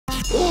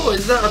What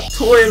is that? A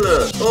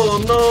toilet?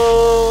 Oh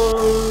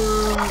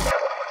no!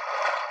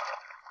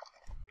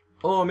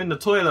 Oh, I'm in the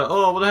toilet.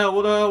 Oh, what the hell?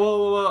 What the hell?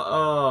 What?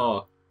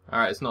 Oh.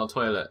 Alright, it's not a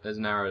toilet. There's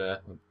an arrow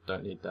there. I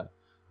don't need that.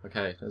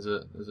 Okay,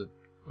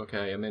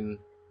 okay, I'm in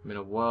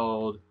a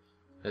world.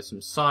 There's some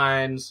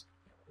signs.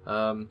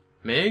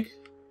 Mig?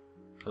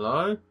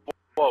 Hello?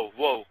 Whoa,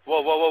 whoa,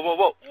 whoa, whoa, whoa, whoa,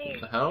 whoa. What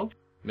the hell?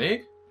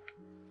 Mig?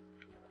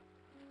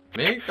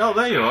 Mig? Oh,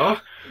 there you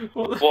are.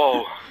 What the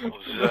Whoa, what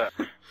was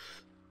that?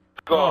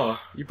 Oh,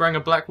 you bring a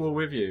black wall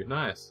with you.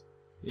 Nice.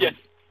 Yes.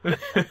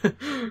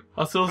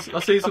 I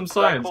see some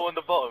signs. Black hole on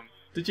the bottom.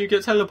 Did you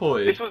get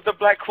teleported? This was the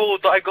black hole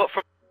that I got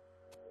from...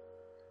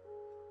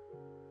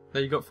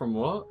 That you got from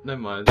what?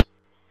 Never mind.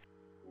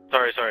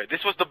 Sorry.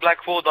 This was the black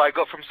hole that I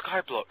got from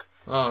Skyblock.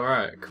 Oh,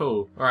 right,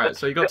 cool. Alright,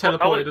 so you got teleported as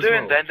well. I was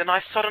doing that, and then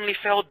I suddenly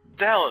fell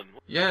down.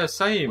 Yeah,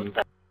 same.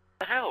 What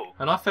the hell?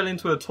 And I fell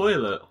into a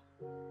toilet.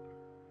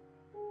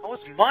 I was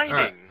mining.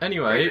 Right,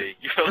 anyway. Really?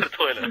 You fell in the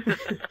toilet.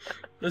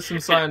 There's some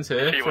signs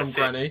here from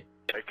Granny.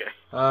 Okay.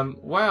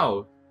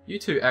 Wow, you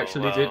two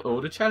actually did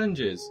all the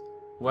challenges.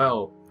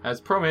 Well, as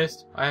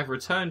promised, I have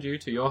returned you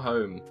to your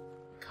home.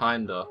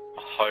 Kinda.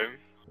 Home?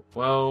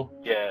 Well...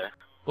 Yeah.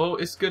 Well,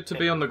 it's good to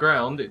be on the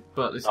ground,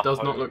 but this does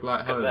not look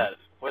like home. That.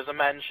 Where's the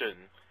mansion?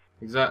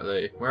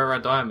 Exactly. Where are our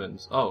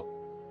diamonds? Oh.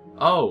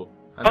 Oh!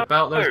 And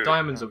about those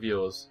diamonds of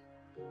yours.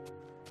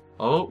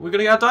 Oh, we're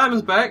gonna get our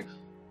diamonds back!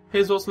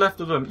 Here's what's left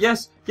of them.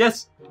 Yes!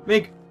 Yes!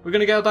 Mig! We're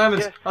gonna get our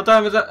diamonds! Yes. Our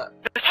diamonds are...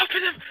 Let's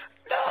open them!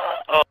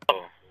 No!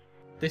 Oh.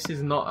 This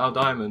is not our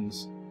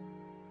diamonds.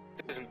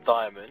 This isn't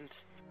diamond.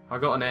 I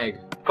got an egg.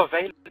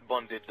 Covalent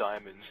bonded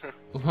diamonds.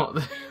 What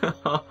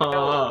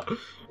the...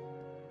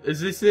 Is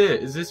this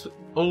it? Is this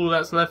all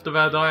that's left of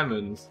our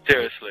diamonds?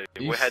 Seriously,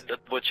 we had a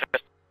full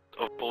chest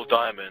of all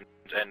diamonds,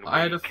 and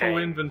I had a full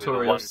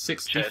inventory of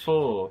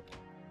 64.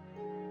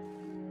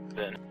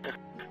 Then,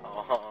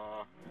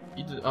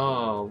 you did,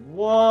 oh,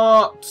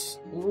 what?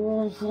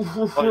 oh,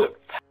 look,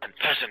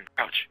 person,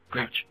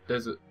 crouch.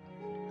 There's a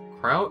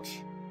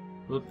crouch.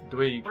 What do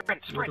we?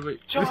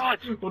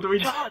 Charge! What do we?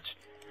 Charge!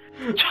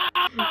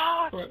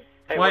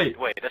 Hey, wait,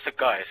 that's a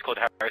guy. It's called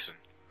Harrison.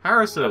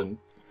 Harrison.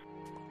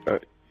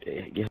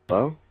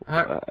 Hello?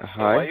 Hi?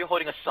 Why are you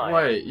holding a sign?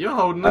 Wait, you're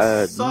holding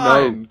a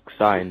sign?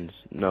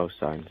 No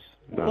signs.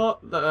 No.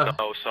 What the?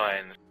 No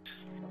signs.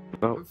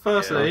 No.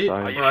 Firstly, no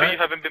are you sure you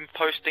haven't been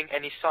posting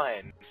any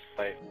signs?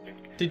 Like...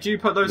 Did you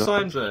put those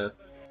signs there?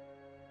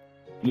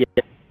 Yeah.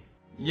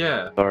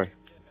 Yeah. Sorry.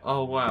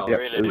 Oh wow. Yeah,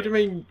 really? What do you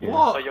mean? Yeah.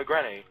 What? Oh, your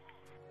granny.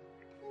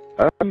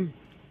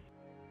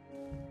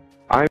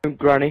 I'm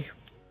Granny.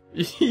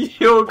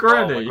 You're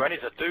Granny? Oh, my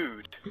granny's a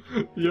dude.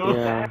 You're...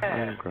 Yeah,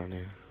 I'm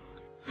Granny.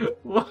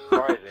 What?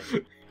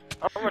 Surprising.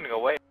 I'm running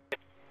away.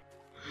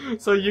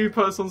 So you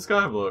put us on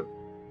Skyblock?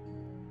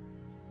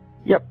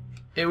 Yep.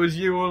 It was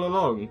you all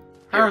along?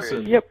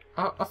 Harrison? Yep.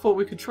 I thought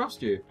we could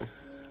trust you.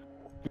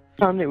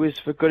 And it was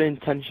for good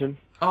intention.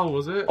 Oh,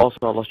 was it? Also,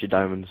 I lost your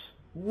diamonds.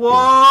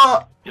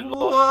 What? You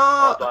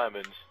lost our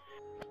diamonds.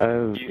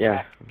 You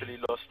yeah. actually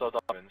lost our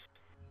diamonds.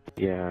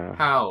 Yeah.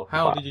 How?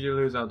 How did you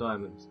lose our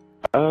diamonds?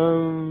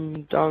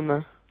 Down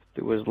there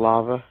was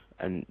lava,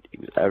 and it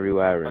was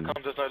everywhere, How and...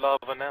 come there's no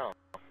lava now?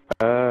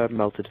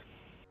 Melted.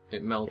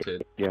 It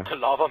melted. Yeah. The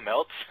lava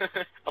melts? I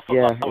thought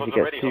Yeah, lava if was it gets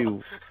already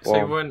too hot.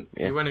 So warm.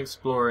 you went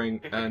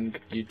exploring and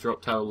you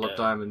dropped our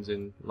diamonds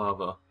in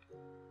lava.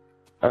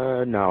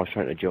 No, I was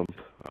trying to jump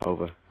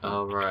over.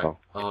 Oh right.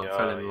 Oh, it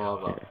fell in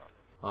lava. Yeah.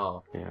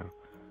 Oh. Yeah.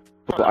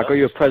 But I got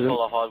you a present.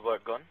 All our hard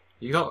work gone.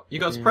 You got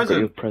us a I got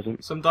you a present.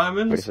 present. Some Ready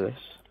diamonds. for this?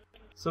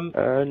 Some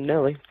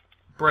Nelly.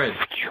 bread.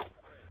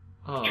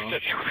 Oh.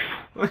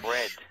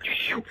 Bread.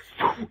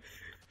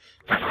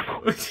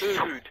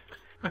 Food.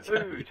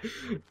 Okay.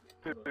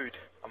 Food.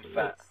 I'm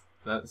fat.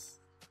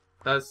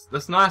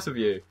 That's nice of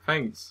you.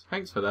 Thanks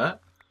for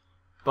that.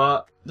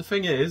 But the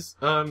thing is,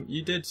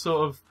 you did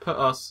sort of put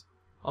us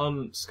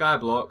on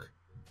Skyblock,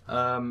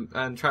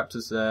 and trapped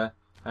us there.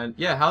 And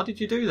yeah, how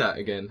did you do that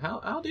again?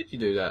 How did you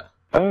do that?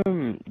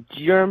 Do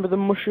you remember the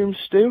mushroom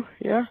stew?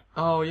 Yeah.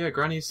 Oh yeah,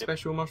 Granny's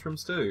special mushroom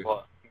stew.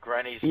 What?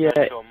 Granny's Yeah.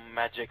 special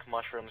magic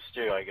mushroom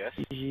stew, I guess.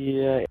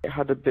 Yeah, it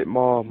had a bit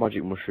more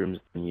magic mushrooms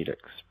than you'd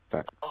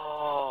expect.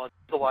 Oh,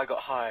 that's why I got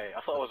high.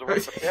 I thought I was a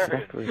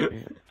vegetarian. Exactly.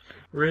 Yeah.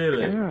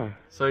 Really? Yeah.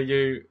 So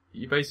you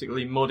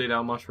basically modded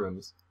our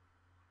mushrooms.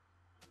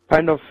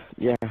 Kind of.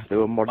 Yeah, they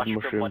were modern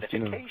Mushroom mushrooms, you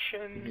know. You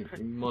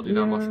modification. modded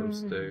our mushroom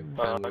stew.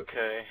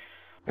 Okay.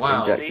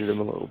 Wow. Injected them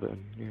a little bit.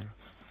 Yeah.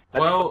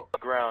 Well,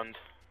 Ground.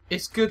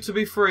 it's good to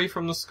be free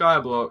from the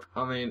Skyblock.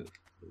 I mean,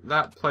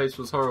 that place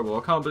was horrible.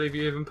 I can't believe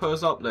you even put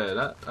us up there.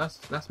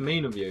 That's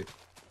mean of you.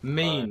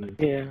 Mean.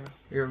 Yeah.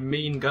 You're a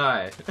mean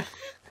guy.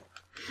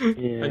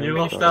 Yeah. And you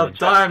lost sorry. our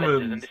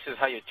diamonds. And this is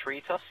how you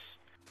treat us?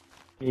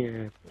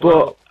 Yeah.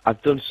 Well- But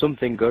I've done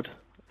something good.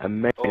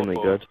 Amazingly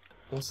Oh. good.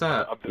 What's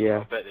that? Yeah.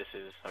 I bet this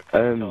is.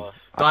 Okay, tell us.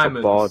 I put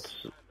Diamonds.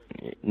 boards.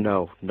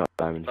 No, not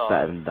diamonds. No.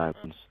 Better than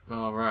diamonds.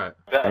 Oh, right.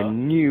 Better. A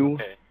new,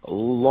 Okay.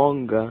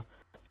 longer,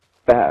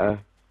 better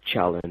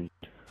challenge.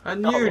 A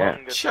No new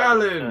longer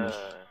challenge!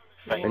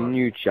 Thank A you.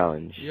 new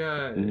challenge.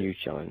 Yeah. A new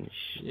challenge.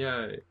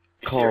 Yeah.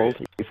 Called.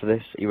 Are you for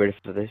this? Are you ready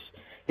for this?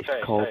 It's Say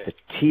it, called say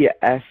the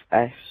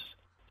TFS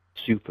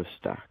Super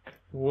Stack.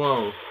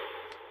 Whoa.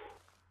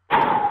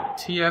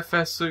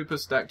 TFS Super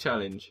Stack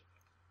Challenge.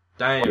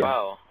 Damn.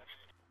 Wow.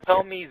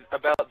 Tell me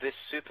about this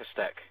super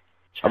stack.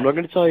 I'm not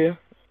going to tell you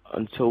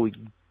until we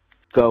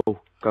go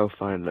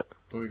find it.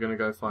 We're gonna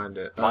go find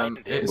it. Find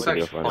it. It's We're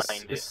gonna actually go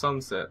find it. it's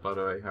sunset, by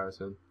the way,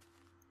 Harrison.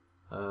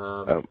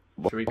 What-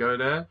 Should we go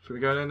there? Should we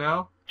go there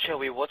now? Shall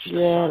we watch the Yeah,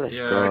 sun? let's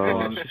Yeah, go. go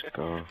on. Let's just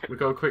go. We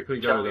gotta quickly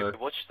go Shall we though.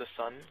 watch the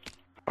sun?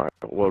 Alright,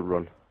 we'll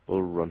run.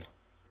 We'll run.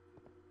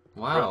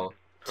 Wow.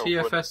 Go,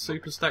 TFS run.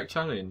 Super Stack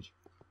Challenge.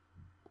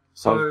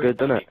 Sounds So good,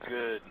 doesn't That'd it? be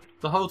good.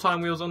 the whole time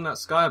we was on that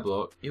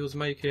skyblock, he was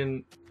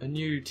making a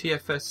new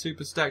TFS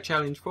Super Stack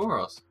Challenge for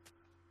us.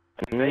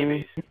 And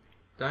babies.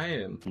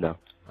 Damn. No,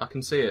 I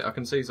can see it. I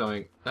can see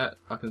something.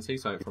 I can see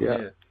something from Yeah.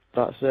 here.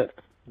 that's it.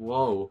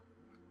 Whoa.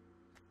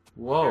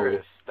 Whoa.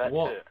 Serious, that's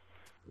what? it.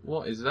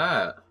 What is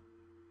that?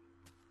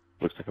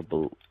 Looks like a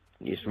bull.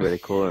 It's really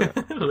cool, isn't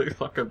it? Looks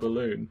like a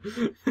balloon.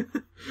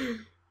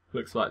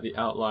 Looks like the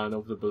outline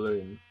of the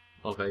balloon.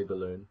 Of a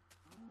balloon.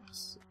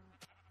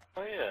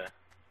 Oh yeah.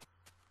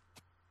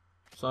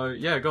 So,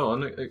 yeah, go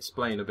on,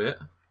 explain a bit.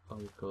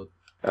 Oh, God.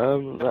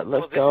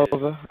 Let's go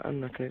over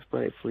and I can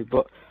explain it fully.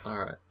 But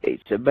Alright.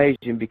 it's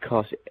amazing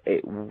because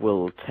it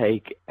will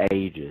take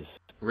ages.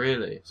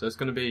 Really? So it's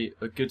going to be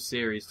a good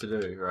series to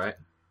do, right?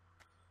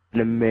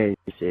 An amazing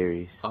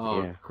series.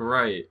 Oh, Yeah.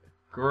 great.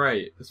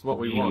 Great. That's what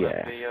we want.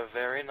 Yeah. Be a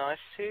very nice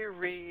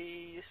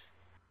series.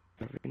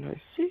 Very nice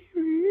series.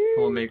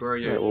 Come on, Mig, where are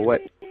Right, you? we'll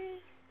wait.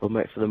 We'll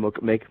wait for the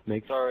mug. Make.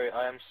 Sorry,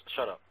 I am.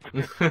 Shut up.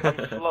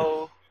 I'm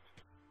slow.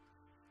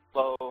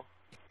 Slow.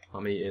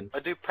 I'm eating. I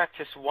do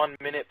practice 1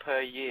 minute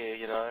per year,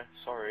 you know.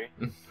 Sorry.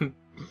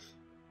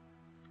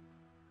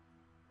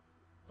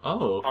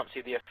 Oh, Can't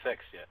see the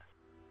effects yet.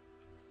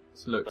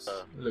 this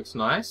looks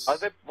nice. Why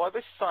are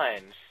there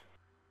signs?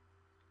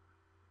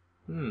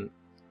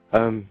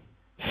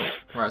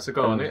 Right, so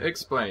go on,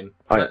 explain.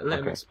 Alright, Let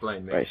him okay.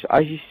 explain, Mig. Right. So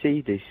as you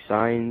see, there's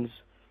signs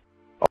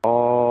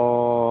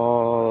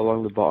all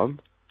along the bottom.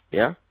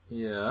 Yeah.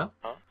 Yeah.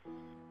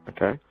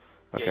 Okay.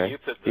 Yeah, Okay. you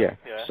put them. Yeah.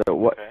 Yeah. So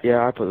what? Okay.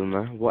 Yeah, I put them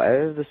there.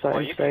 Whatever the Oh,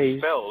 sign you can says.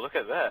 spell. Look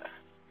at that.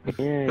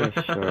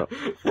 Yeah, sure.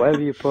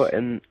 Whatever you put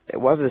in,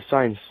 whatever the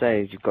sign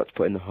says, you've got to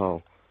put in the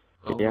hole.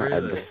 Oh, Yeah. And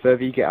the really?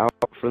 further you get out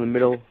from the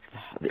middle,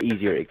 the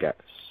easier it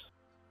gets.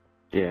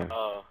 Yeah.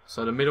 Oh.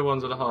 So the middle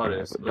ones are the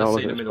hardest. But Let's don't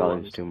see the look at middle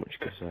spellings ones. too much,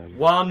 cause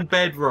One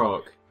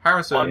bedrock.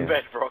 Harrison, One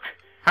bedrock.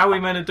 how are we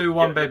meant to do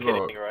one You're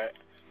bedrock? kidding, right?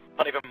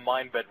 Not even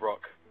mine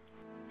bedrock.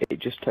 it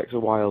just takes a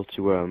while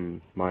to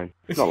mine.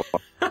 It's not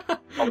long.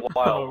 A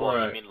while. What,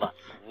 Alright. you mean like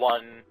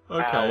 1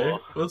 Okay, hour?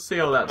 we'll see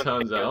how that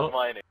turns out.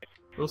 Mining.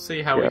 We'll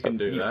see how we Yeah. can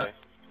do Okay. that.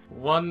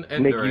 One Nick,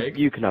 ender egg,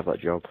 you can have that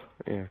job.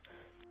 Yeah.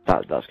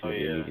 That's gonna Oh,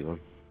 be an yeah. easy one.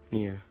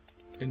 Yeah.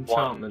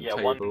 enchantment yeah,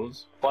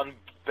 tables. One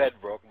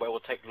bedrock, but it will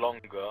take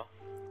longer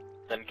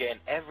than getting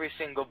every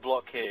single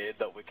block here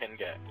that we can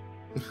get.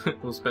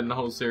 We'll spend the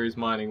whole series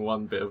mining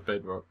one bit of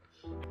bedrock.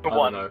 don't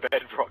One know.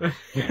 bedrock.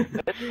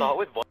 Let's start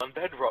with one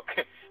bedrock.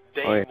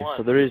 Day Oh, yeah. one.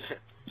 So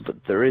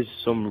there is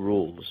some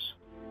rules.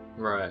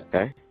 Right.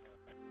 Okay.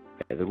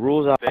 The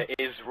rules are. There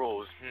is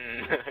rules.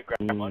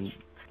 Grandma.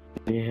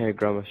 Yeah,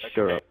 grandma,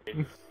 shut up.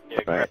 Okay. Yeah,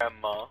 Right.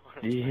 grandma.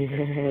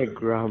 Yeah,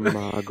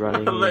 grandma,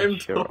 granny. Let him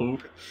shut up.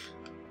 talk.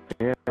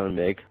 Yeah,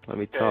 Nick, let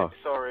me Okay, talk.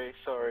 sorry.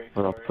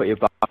 Well, I'll put you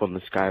back on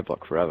the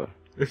skyblock forever.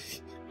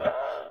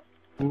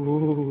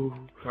 Ooh.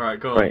 Alright,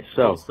 go on. Right,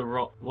 so-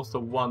 What's the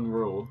one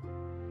rule?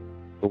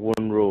 The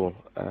one rule.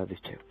 There's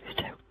two.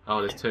 Oh,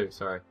 there's two,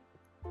 sorry.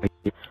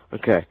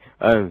 Okay.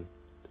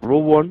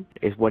 Rule one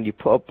is when you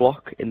put a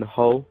block in the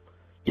hole,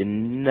 you're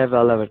never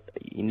allowed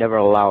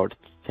to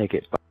take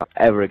it back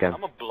ever again.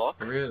 I'm a block.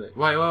 Really?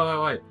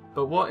 Wait.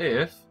 But what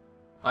if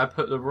I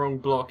put the wrong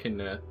block in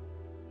there?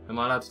 Am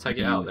I allowed to take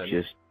it out then?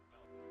 Just.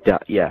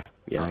 Yeah.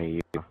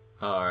 You.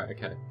 Oh, alright,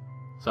 okay.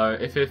 So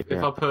if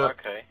I put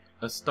Okay.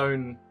 a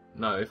stone...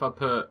 No, if I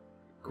put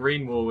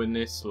green wool in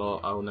this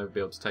slot, I will never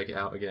be able to take it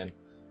out again.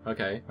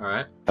 Okay,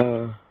 alright.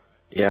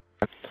 Yeah.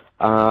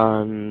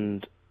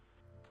 And.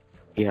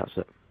 Yeah, that's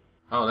it.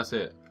 Oh, that's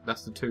it.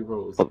 That's the two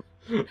rules. Oh.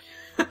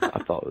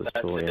 I thought it was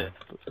That's two, yeah. it.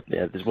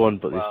 Yeah, there's one,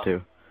 but Wow. there's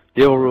two.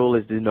 The other rule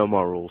is there's no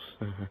more rules.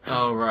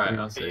 Oh, right,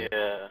 I see.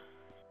 Yeah.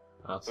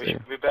 I see.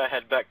 We better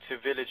head back to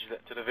the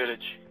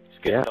village.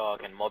 It's getting Yeah.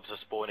 dark and mobs are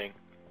spawning.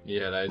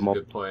 Yeah, that is a Mob.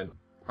 good point.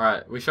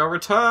 Alright, we shall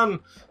return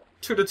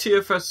to the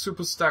TFS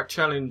Super Stack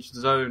Challenge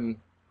zone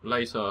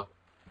later,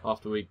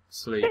 after we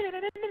sleep.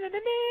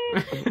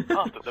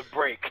 After the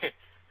break.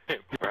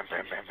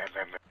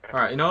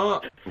 Alright, you know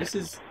what? This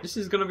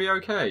is gonna be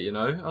okay, you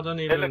know? I don't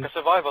Hey, look, even... a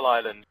survival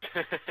island.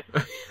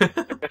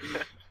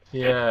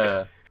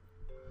 Yeah.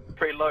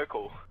 Pretty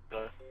local.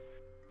 So.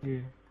 Yeah.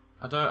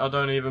 I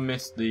don't even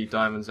miss the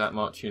diamonds that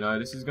much, you know?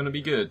 This is gonna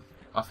be good.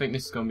 I think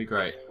this is gonna be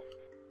great.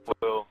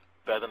 Well,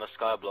 better than a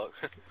skyblock.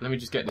 Let me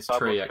just get this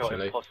tree, Skyblock's quite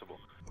actually. impossible.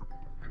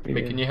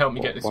 Mick, can you help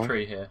me get this Why?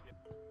 tree here?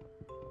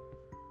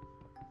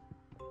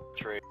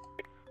 Tree.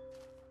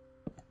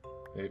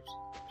 Oops.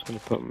 Just gonna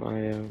put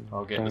my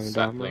I'll get the diamond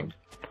sapling. armor.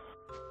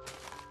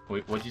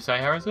 Wait, what'd you say,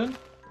 Harrison?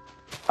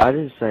 I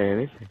didn't say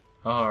anything.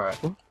 Oh, alright.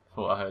 What?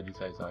 Thought I heard you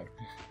say something.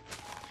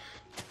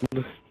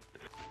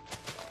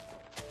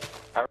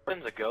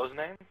 Harrison's a girl's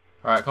name?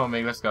 Alright, come on,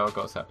 me, let's go. I've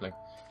got a sapling.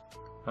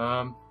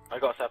 I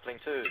got a sapling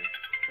too.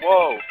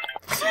 Whoa!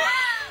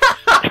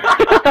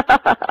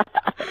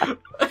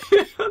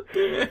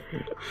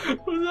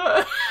 Was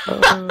that?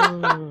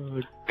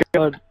 Oh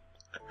God!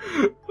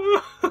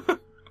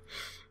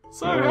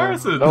 So,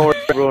 Harrison! Don't worry,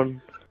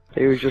 everyone.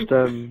 He was just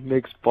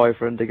Mig's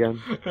boyfriend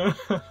again.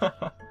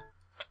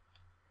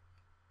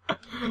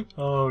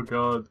 Oh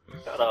God.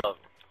 Shut up.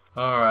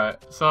 Alright,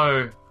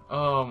 so,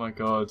 oh my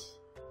God.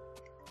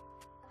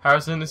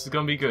 Harrison, this is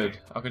gonna be good.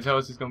 I can tell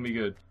this is gonna be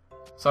good.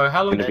 So,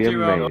 how long Gonna did be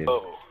you amazing.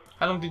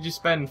 how long did you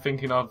spend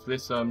thinking of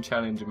this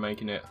challenge and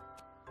making it?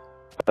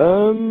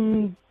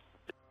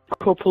 A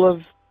couple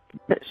of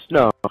minutes.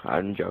 No,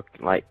 I'm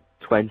joking. Like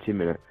 20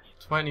 minutes.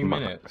 20 Max.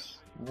 minutes.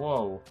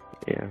 Whoa.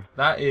 Yeah,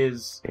 That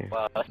is yeah,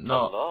 Wow, that's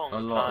not a a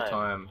long lot of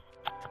time.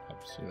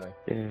 Absolutely.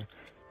 yeah.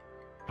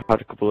 I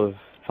had a couple of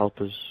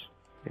helpers.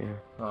 Yeah,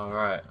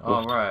 Alright.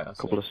 Alright. a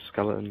couple of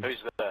skeletons.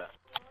 Who's there?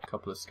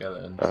 couple of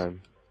skeletons.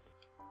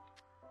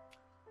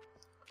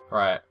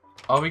 Right.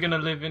 Are we gonna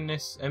live in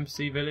this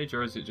NPC village,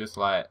 or is it just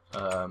like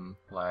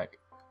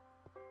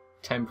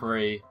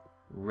temporary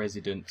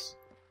residence?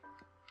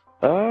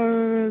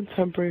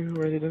 Temporary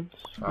residence.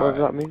 Alright. Whatever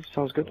that means.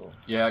 Sounds good. Cool.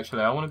 Yeah,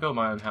 actually, I want to build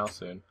my own house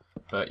soon.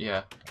 But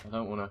yeah, I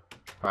don't want to.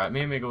 Right,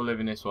 me and Mig will live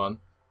in this one.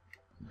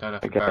 Don't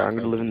have to Okay, I'm barricade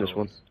gonna live in the this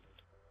one.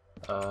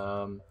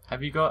 doors.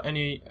 Have you got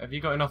any? Have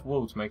you got enough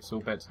wool to make us all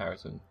beds,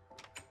 Harrison?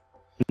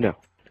 No.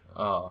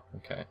 Oh,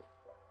 okay.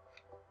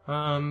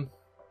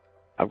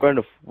 I've got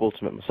enough wool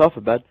to make myself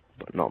a bed,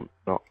 but not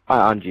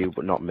and you,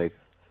 but not Mig.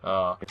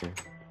 Oh.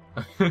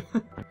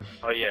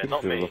 Oh yeah,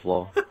 not Through me. the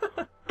floor.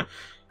 What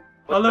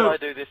Hello. did I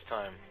do this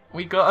time?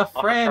 We got a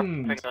After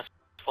friend. trapping us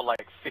for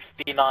like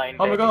 59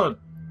 Oh my days. God.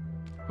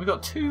 We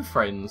got 2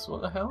 friends.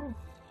 What the hell?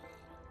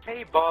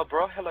 Hey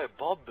Barbara, hello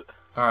Bob.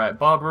 Alright,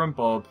 Barbara and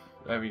Bob.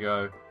 There we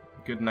go.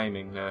 Good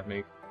naming there,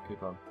 Mig.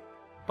 Good one.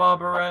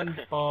 Barbara and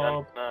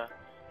Bob.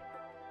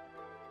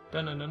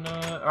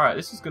 Alright,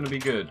 this is gonna be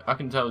good. I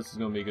can tell this is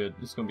gonna be good.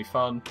 This is gonna be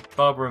fun.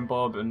 Barbara and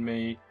Bob and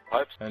me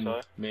Hope and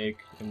so. Mig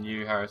and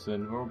you,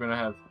 Harrison. We're all gonna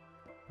have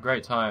a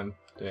great time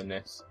doing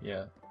this.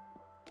 Yeah.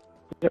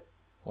 Yep.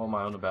 What am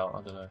I on about?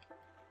 I don't know.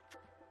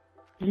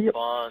 Yep.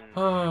 Fun.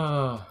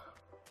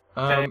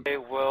 Okay,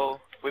 well,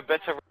 we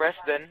better rest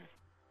then.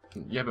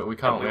 Yeah, but we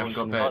can't. We we haven't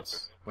got should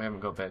beds. We haven't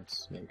got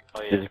beds, Mig. Oh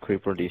There's yeah. a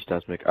creeper on these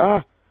stairs, Mig.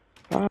 Ah!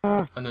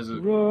 And there's a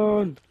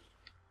Run!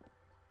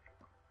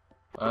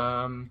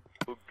 um.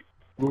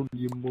 Run,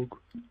 you mug.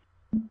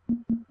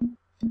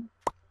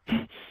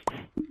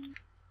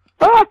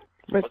 Ah!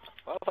 Mate.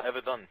 What have I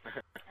ever done?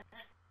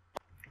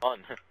 On.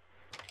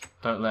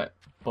 Don't let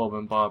Bob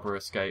and Barbara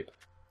escape.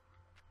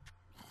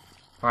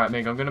 Alright,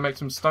 Mig, I'm gonna make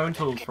some stone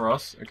tools for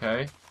us,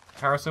 okay?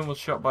 Harrison was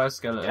shot by a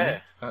skeleton. Yeah.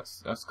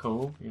 That's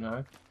cool, you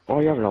know. Oh,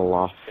 you're having a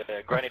laugh.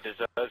 Yeah, Granny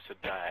deserves to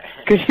die.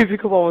 Could you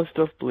pick up all my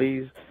stuff,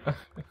 please?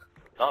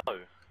 No.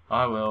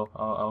 I will.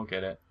 I'll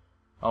get it.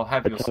 I'll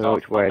have your Tell me stuff.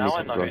 which way I Now need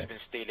I to know go. he's been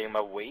stealing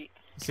my wheat.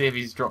 See if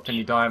he's dropped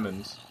any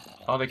diamonds.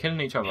 Oh, they're killing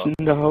each other.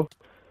 No.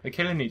 They're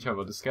killing each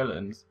other, the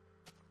skeletons.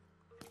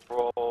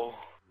 Bro.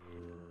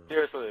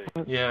 Seriously.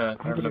 Yeah,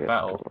 they're having a Wait,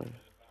 battle.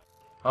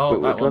 Oh,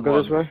 wait, that do I one go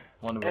won. this way?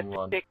 One of them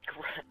won. Epic.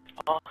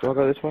 Oh, Do I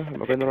go this way?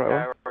 Am I going the right way?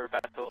 arrow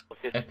battle of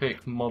history.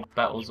 Epic mob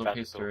battles of Battle.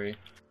 history.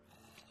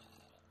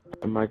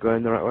 Am I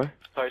going the right way?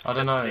 So it's I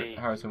don't know, definitely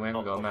Harrison, we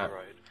haven't not got a on the map.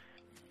 road.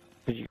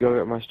 Could you go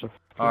get my stuff?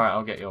 Alright,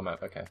 I'll get your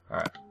map. Okay,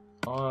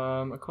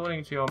 alright.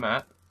 According to your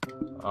map,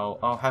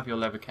 I'll have your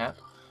leather cap.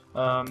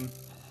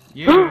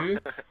 You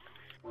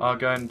are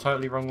going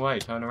totally wrong way.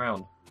 Turn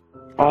around.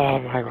 Oh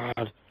my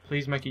god.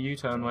 Please make a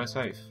U-turn. We're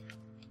safe.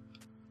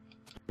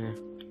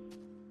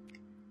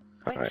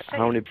 Alright,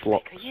 how many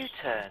blocks? Make a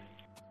U-turn.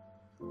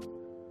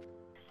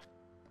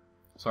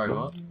 Sorry,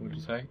 what? What did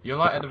you say? You're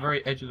like at the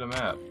very edge of the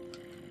map.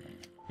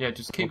 Yeah,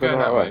 just keep We're going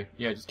going that that way. way.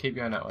 Yeah, just keep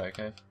going that way,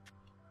 okay?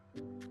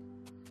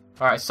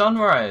 Alright,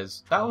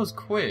 sunrise! That was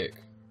quick!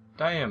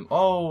 Damn.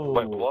 Oh!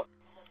 Wait, what?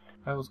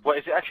 That was... Wait,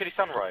 is it actually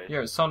sunrise?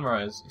 Yeah, it's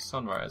sunrise. It's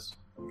sunrise.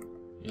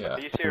 Yeah. Are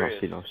you I've not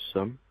serious? seen no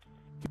sun.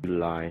 You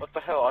lie. What the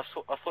hell? I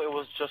thought it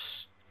was just.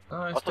 No,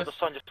 I it's, thought the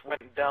sun just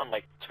went down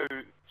like two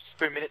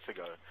minutes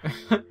ago.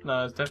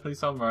 no, it's definitely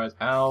sunrise.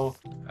 Ow.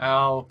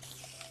 Ow.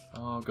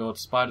 Oh god,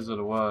 spiders are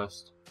the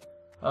worst.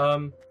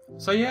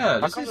 So yeah, How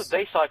this come is... the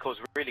day cycle's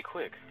really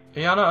quick?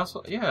 Yeah, I know.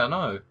 Yeah, I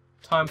know.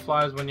 Time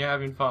flies when you're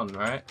having fun,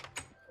 right?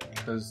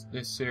 Because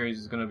this series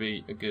is going to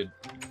be a good,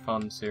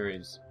 fun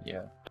series.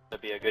 Yeah.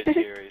 It'll be a good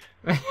series.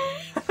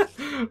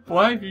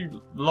 Why have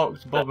you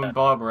locked Bob and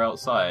Barbara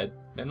outside?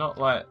 They're not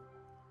like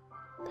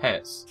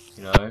pets,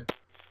 you know.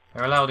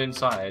 They're allowed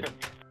inside.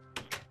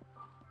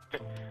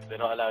 They're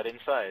not allowed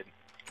inside.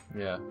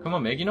 Yeah. Come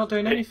on, Mig. You're not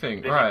doing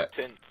anything. They Right.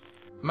 need to-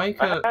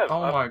 Make I a. have,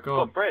 Oh I've my got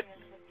god. bread.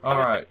 All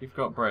right, you've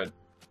got bread.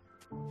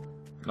 And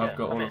Yeah, I've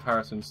got I'm all in. of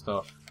Harrison's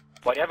stuff.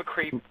 Why do you have a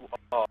creep?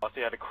 Oh, I see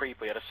you had a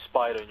creeper, you had a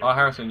spider in your... Oh,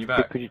 Harrison, you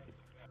back?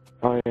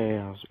 Oh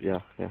yeah.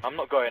 I'm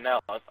not going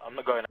out. I'm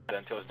not going out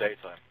until it's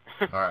daytime.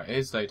 Alright, it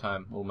is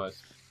daytime,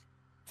 almost.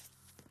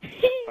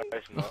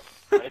 It's not.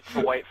 I need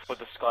to wait for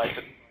the sky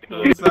to...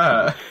 What's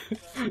that?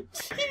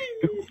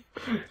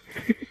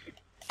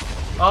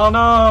 Oh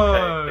no!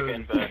 Okay, they're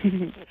getting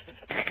burned.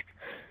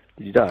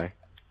 Did you die?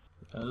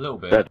 A little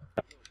bit. Dead.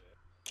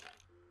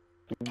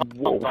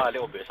 Not die a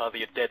little bit, it's either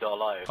you're dead or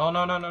alive. Oh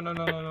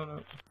no.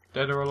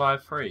 Dead or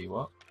alive free,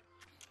 what?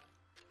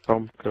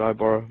 Tom, could I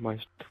borrow my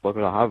stuff? What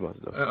could I have my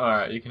stuff?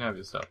 Alright, you can have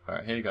your stuff.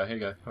 Alright, here you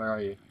go. Where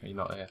are you? Are you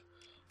not here?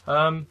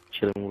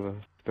 Chilling with a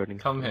burning.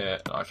 Come here.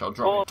 I shall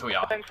drop it to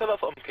ya. Thanks a lot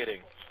for... I'm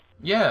kidding.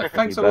 Yeah,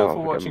 thanks a lot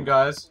for watching,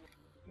 guys.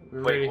 We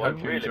really what?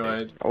 hope you Really?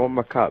 enjoyed. I want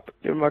my cup.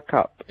 Give me my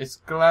cup. It's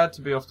glad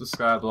to be off the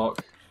skyblock,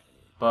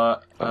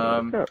 but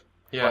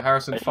yeah,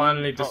 Harrison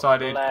finally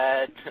decided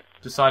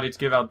to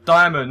give our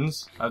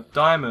diamonds,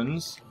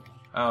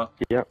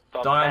 Yep.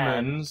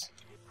 diamonds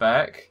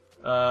back.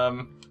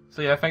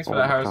 So yeah, thanks for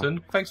that,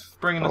 Harrison. Thanks for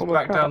bringing us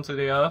back down to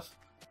the earth.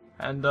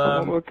 And I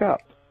want my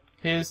cup.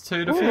 here's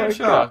to the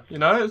future. You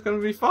know, it's gonna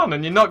be fun,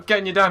 and you're not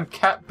getting your damn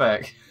cat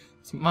back.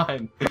 It's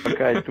mine.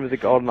 Okay, give me the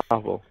golden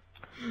apple.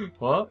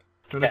 What?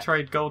 You wanna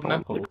trade golden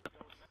apple?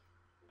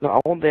 No,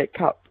 I want the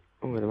cup.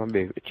 Oh, there might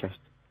be a chest.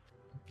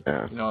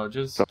 Yeah. You know,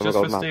 just Got for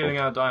golden stealing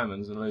apple. our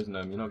diamonds and losing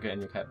them, you're not getting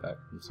your cat back.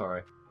 I'm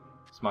sorry.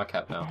 It's my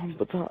cat now. Oh,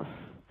 but that...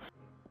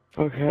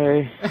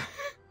 Okay.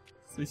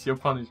 This is your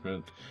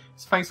punishment.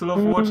 So thanks a lot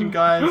for watching,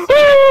 guys.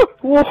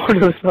 What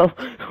the hell?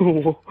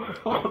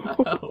 What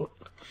the hell?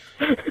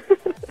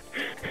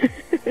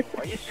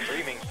 Why are you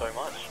screaming so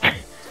much?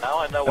 Now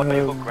I know what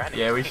they call granny.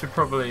 Yeah, we should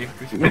probably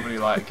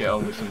like get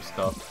on with some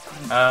stuff.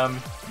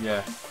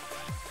 Yeah.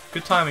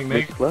 Good timing,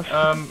 Mig. Big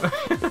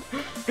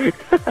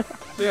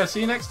So yeah,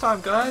 see you next time,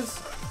 guys.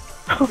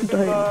 I'm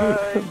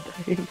dying.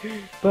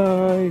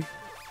 Bye. Bye.